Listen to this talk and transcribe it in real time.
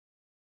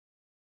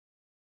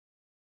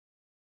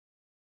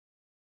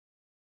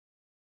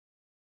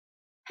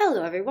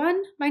Hello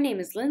everyone, my name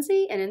is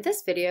Lindsay, and in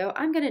this video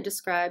I'm going to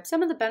describe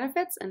some of the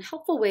benefits and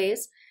helpful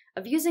ways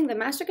of using the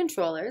master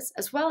controllers,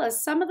 as well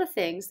as some of the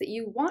things that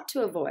you want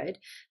to avoid.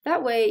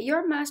 That way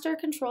your master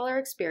controller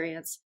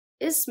experience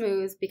is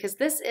smooth, because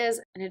this is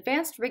an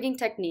advanced rigging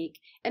technique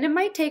and it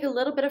might take a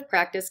little bit of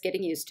practice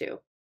getting used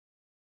to.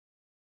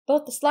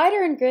 Both the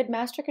slider and grid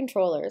master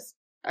controllers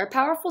are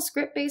powerful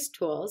script-based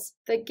tools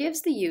that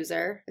gives the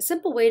user a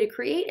simple way to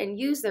create and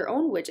use their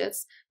own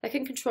widgets that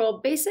can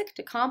control basic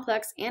to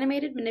complex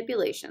animated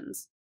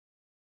manipulations.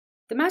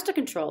 The master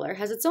controller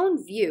has its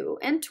own view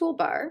and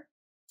toolbar,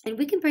 and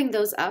we can bring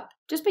those up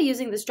just by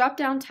using this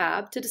drop-down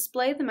tab to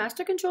display the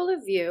master controller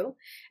view,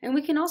 and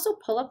we can also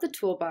pull up the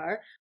toolbar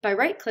by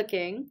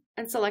right-clicking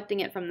and selecting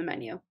it from the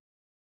menu.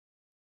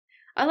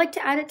 I like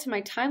to add it to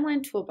my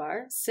timeline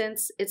toolbar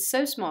since it's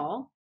so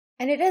small,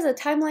 and it is a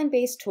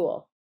timeline-based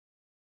tool.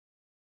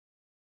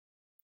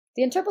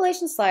 The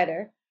interpolation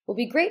slider will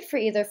be great for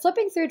either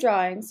flipping through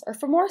drawings or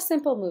for more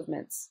simple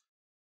movements,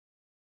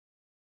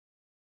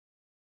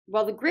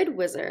 while the grid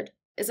wizard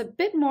is a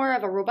bit more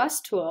of a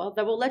robust tool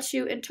that will let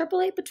you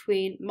interpolate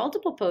between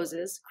multiple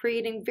poses,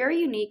 creating very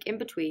unique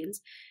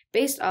in-betweens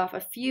based off a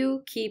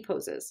few key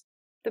poses.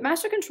 The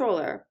master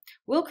controller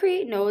will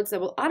create nodes that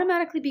will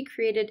automatically be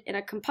created in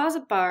a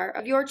composite bar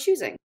of your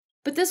choosing.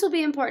 But this will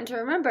be important to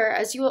remember,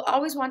 as you will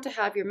always want to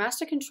have your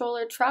master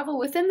controller travel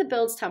within the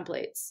build's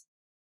templates.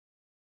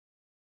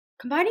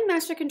 Combining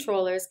master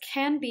controllers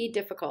can be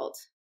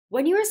difficult.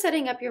 When you are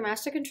setting up your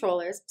master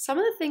controllers, some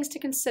of the things to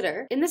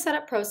consider in the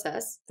setup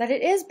process that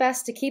it is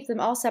best to keep them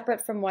all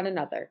separate from one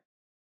another.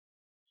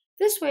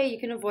 This way you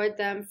can avoid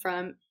them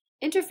from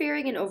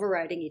interfering and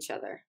overriding each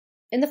other.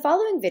 In the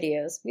following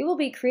videos, we will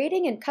be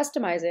creating and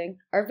customizing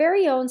our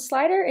very own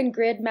slider and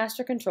grid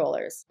master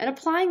controllers and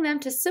applying them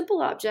to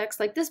simple objects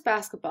like this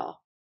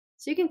basketball.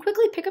 So you can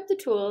quickly pick up the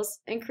tools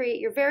and create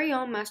your very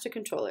own master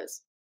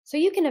controllers, so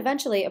you can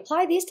eventually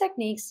apply these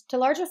techniques to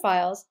larger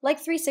files like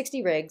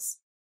 360 rigs.